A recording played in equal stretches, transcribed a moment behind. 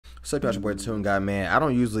What's up, y'all? Your boy Tune Guy, man. I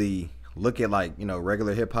don't usually look at like,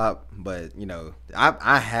 regular hip hop, but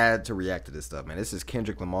I had to react to this stuff, man. This is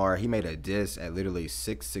Kendrick Lamar. He made a diss at literally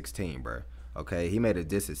 6:16, bro. Okay, he made a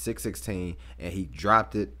diss at 6:16, and he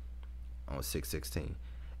dropped it on 6:16.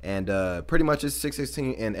 And pretty much it's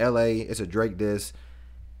 6:16 in LA. It's a Drake diss.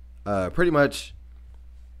 Pretty much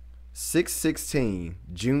 6:16,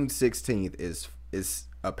 June 16th is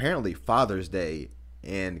apparently Father's Day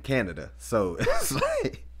in Canada. So it's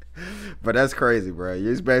like, but that's crazy, bro.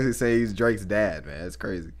 You're basically saying he's Drake's dad, man. That's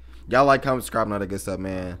crazy. Y'all like, comment, subscribe, and all that good stuff,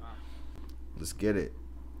 man. Let's get it.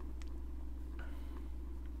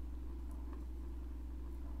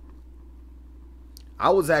 I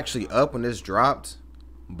was actually up when this dropped,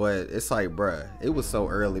 but it's like, bruh, it was so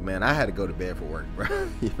early, man. I had to go to bed for work, bruh.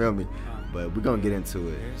 You feel me? But we're gonna get into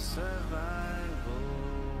it.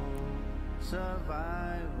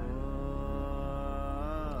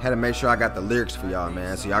 Had to make sure I got the lyrics for y'all,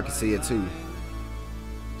 man, so y'all can see it too.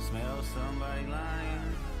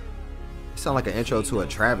 It sound like an intro to a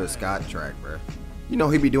Travis Scott track, bruh. You know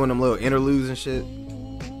he be doing them little interludes and shit.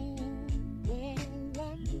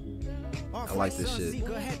 I like this shit.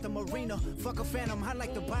 Fuck a phantom, I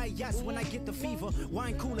like to buy yachts when I get the fever.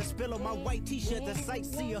 Wine cooler, spill on my white t-shirt, the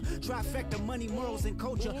sightseer. Trifecta, money, morals, and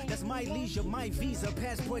culture. That's my leisure, my visa,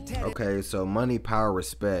 passport. Okay, so money, power,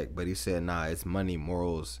 respect. But he said, nah, it's money,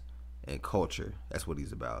 morals, and culture. That's what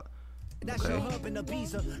he's about. That's your hub in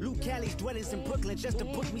Ibiza. Luke Cali's dwellings in Brooklyn just to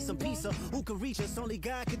book me some pizza. Who can reach us? Only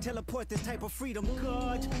God can teleport this type of freedom.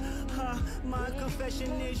 God, my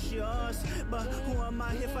confession is yours. But who am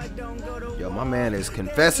I if I don't go to Yo, my man is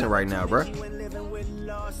confessing right now, bro.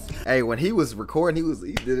 Hey, when he was recording,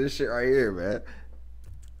 he did this shit right here, man.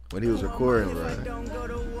 When he was recording, bro.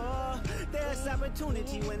 There's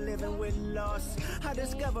opportunity when living with loss. I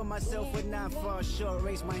discover myself with not far short.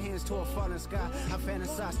 Raise my hands to a falling sky. I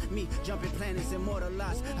fantasize me jumping planets,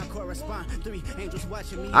 immortalized. I correspond. 3 angels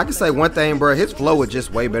watching me. I can say one thing, bro. His flow is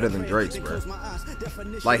just way better than Drake's, bro.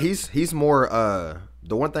 Like he's more.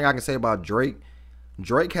 The one thing I can say about Drake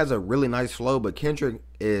has a really nice flow, but Kendrick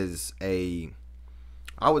is I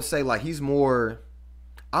would say like he's more.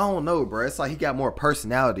 I don't know, bro. It's like he got more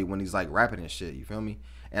personality when he's like rapping and shit. You feel me?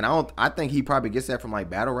 And I think he probably gets that from like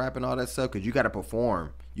battle rap and all that stuff, because you got to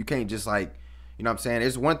perform. You can't just like, you know what I'm saying?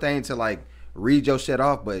 It's one thing to like read your shit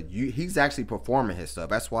off, but he's actually performing his stuff.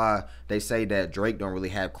 That's why they say that Drake don't really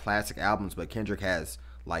have classic albums, but Kendrick has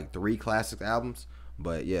like 3 classic albums.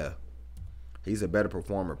 But yeah, he's a better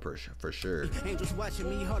performer for sure. Angels watching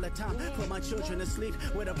me all the time. Put my children to sleep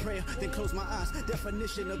with a prayer, then close my eyes.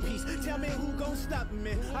 Definition of peace. Tell me who gon' stop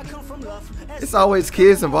me. I come from love. It's always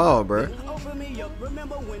kids involved, bro. Open me up.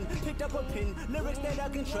 Remember when picked up a pen. Lyrics that I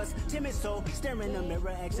can trust. Timid soul staring in the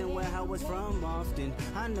mirror, asking where I was from often.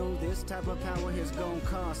 I know this type of power is gon'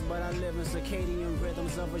 cost, but I live in circadian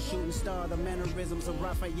rhythms of a shooting star. The mannerisms of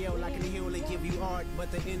Raphael. I can heal and give you art,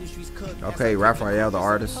 but the industry's cooked. Okay, Raphael, the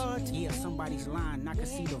artist. Yeah, somebody line. I can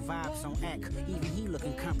see the vibes on Ack. Even he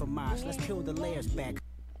looking compromised. Let's peel the layers back.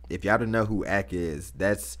 If y'all don't know who Ack is,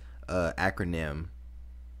 that's an acronym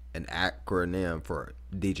for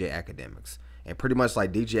DJ Academics. And pretty much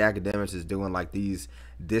like DJ Academics is doing like these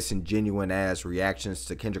disingenuous ass reactions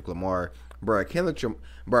to Kendrick Lamar. Bro,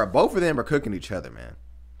 both of them are cooking each other, man.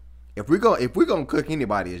 If we gonna cook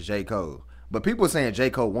anybody, it's J. Cole. But people are saying J.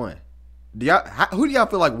 Cole won. Who do y'all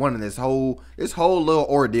feel like won in this whole little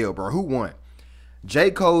ordeal, bro? Who won?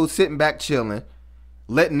 J. Cole sitting back chilling,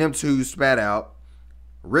 letting them two spat out.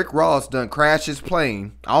 Rick Ross done crashed his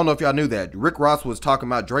plane. I don't know if y'all knew that. Rick Ross was talking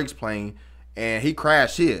about Drake's plane, and he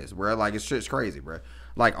crashed his, bro. Like, it's just crazy, bro.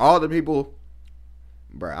 Like, all the people,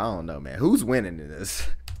 bro, I don't know, man. Who's winning in this?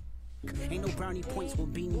 Ain't no brownie points will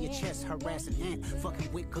be in your chest, harassing ant.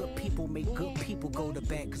 Fucking with good people, make good people go to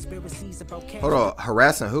bed. Conspiracies about cash. Hold on,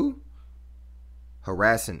 harassing who?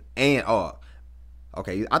 Harassing Ant. Oh,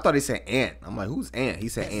 okay. I thought he said Ant. I'm like, who's Ant? He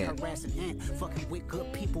said Ant. Harassing Ant. Fucking with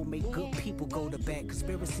good people, make good people go to bed.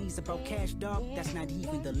 Conspiracies about cash, dog. That's not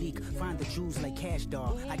even the leak. Find the Jews like cash,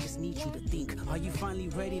 dog. I just need you to think. Are you finally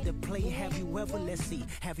ready to play? Have you ever? Let's see.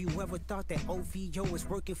 Have you ever thought that OVO is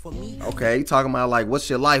working for me? Okay, you talking about like, what's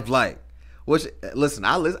your life like? Listen,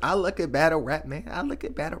 I look at battle rap, man. I look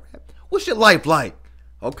at battle rap. What's your life like?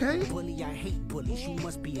 Okay. Bully, I hate bullies. You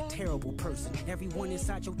must be a terrible person. Everyone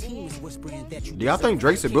inside your team is whispering that you. Do y'all think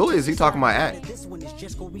Drake's a bully? Is he talking about Act? This one is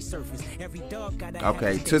just gonna resurface. Every dog got.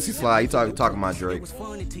 Okay, Tootsie Slide. He talking about Drake. It was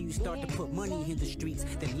fun until you start to put money in the streets.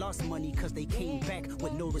 They lost money because they came back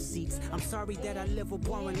with no receipts. I'm sorry that I live a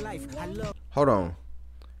boring life. I love. Hold on,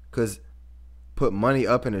 cause put money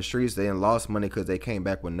up in the streets. They lost money because they came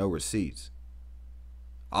back with no receipts.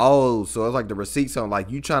 Oh, so it's like the receipts on, like,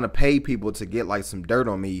 you trying to pay people to get like some dirt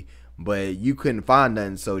on me, but you couldn't find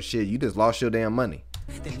nothing, so shit, you just lost your damn money.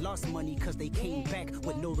 They lost money cause they came back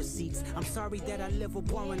with no receipts. I'm sorry that I live a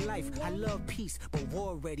boring life. I love peace, but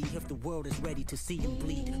war ready if the world is ready to see you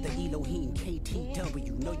bleed. The Elohim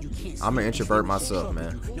KTW, no you can't. I'm an introvert myself,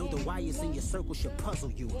 man. Know the wires in your circle should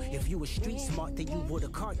puzzle you. If you were street smart, then you would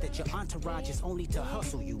have caught that your entourage is only to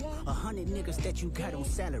hustle you. 100 niggas that you got on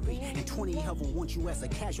salary, and 20 of them want you as a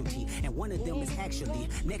casualty. And one of them is actually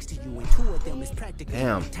next to you, and 2 of them is practically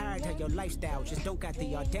tired of your lifestyle. Just don't got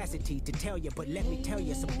the audacity to tell you, but let me tell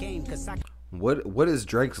you some game, cause what is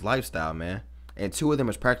Drake's lifestyle, man? And 2 of them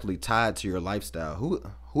is practically tied to your lifestyle.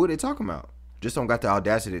 Who are they talking about? Just don't got the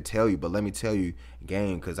audacity to tell you, but let me tell you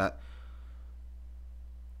game, cause I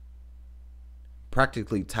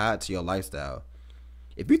practically tied to your lifestyle.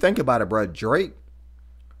 If you think about it, bro, Drake,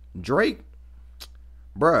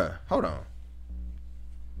 bruh, hold on.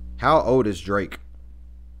 How old is Drake?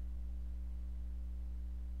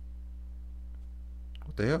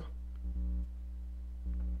 What the hell?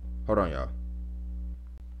 Hold on, y'all.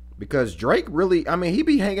 Because Drake really, I mean, he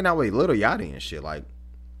be hanging out with Lil Yachty and shit. Like,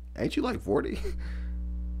 ain't you like 40?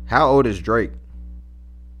 How old is Drake?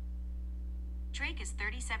 Drake is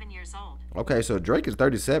 37 years old. Okay, so Drake is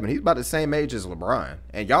 37. He's about the same age as LeBron.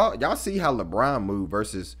 And y'all see how LeBron moved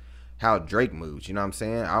versus how Drake moves. You know what I'm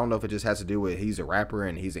saying? I don't know if it just has to do with he's a rapper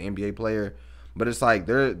and he's an NBA player. But it's like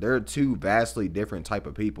they're 2 vastly different type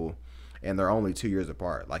of people. And they're only 2 years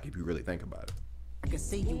apart. Like, if you really think about it. I can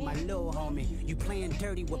see you, my little homie. You playing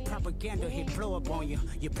dirty with propaganda, hit blow up on you.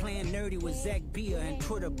 You're playing nerdy with Zach Beer and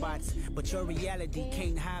Twitter bots, but your reality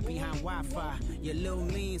can't hide behind Wi-Fi. Your little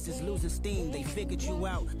means is losing steam. They figured you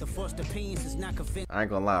out. The first opinions is not convinced. I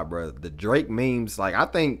ain't gonna lie, bro. The Drake memes, like, I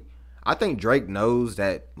think Drake knows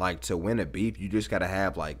that, like, to win a beef, you just gotta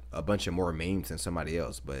have like a bunch of more memes than somebody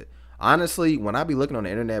else. But honestly, when I be looking on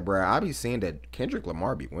the internet, bro, I be seeing that Kendrick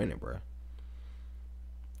Lamar be winning, bro.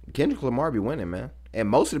 Kendrick Lamar be winning, man. And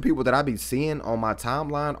most of the people that I be seeing on my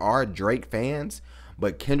timeline are Drake fans.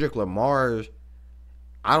 But Kendrick Lamar,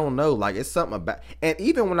 I don't know. Like, it's something about... And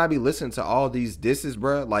even when I be listening to all these disses,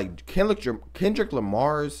 bro, like, Kendrick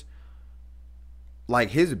Lamar's, like,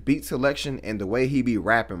 his beat selection and the way he be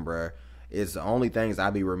rapping, bro, is the only things I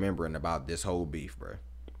be remembering about this whole beef, bro.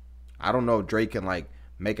 I don't know if Drake can, like,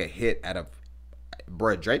 make a hit out of...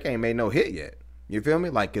 Bro, Drake ain't made no hit yet. You feel me?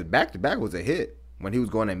 Like, cause Back to Back was a hit when he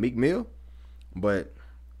was going at Meek Mill, but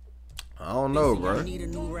I don't know, bro. Need a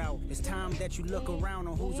new route. It's time that you look around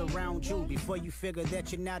on who's around you. Before you figure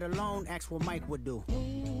that you're not alone, ask what Mike would do.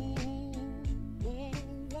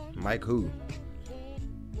 Mike who?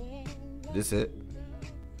 This it?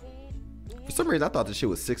 For some reason, I thought this shit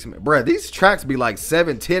was 6 minutes. Bruh, these tracks be like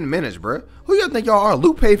 7-10 minutes, bruh. Who y'all think y'all are?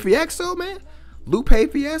 Lupe Fiasco, man? Lupe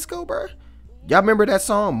Fiasco, bruh? Y'all remember that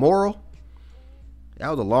song, Moral? That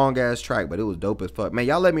was a long ass track, but it was dope as fuck. Man,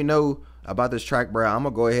 y'all let me know about this track, bro. I'm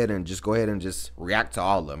gonna go ahead and just react to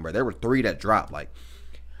all of them, bro. There were 3 that dropped. Like,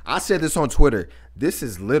 I said this on Twitter. This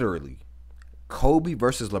is literally Kobe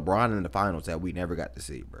versus LeBron in the finals that we never got to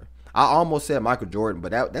see, bro. I almost said Michael Jordan,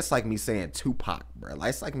 but that's like me saying Tupac, bro. Like,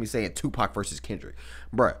 it's like me saying Tupac versus Kendrick,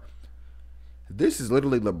 bro. This is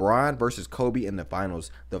literally LeBron versus Kobe in the finals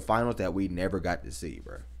that we never got to see,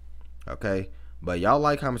 bro. Okay, but y'all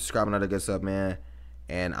like, comment, subscribe, and all that good stuff, man.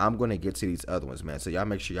 And I'm going to get to these other ones, man. So y'all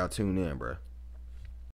make sure y'all tune in, bro.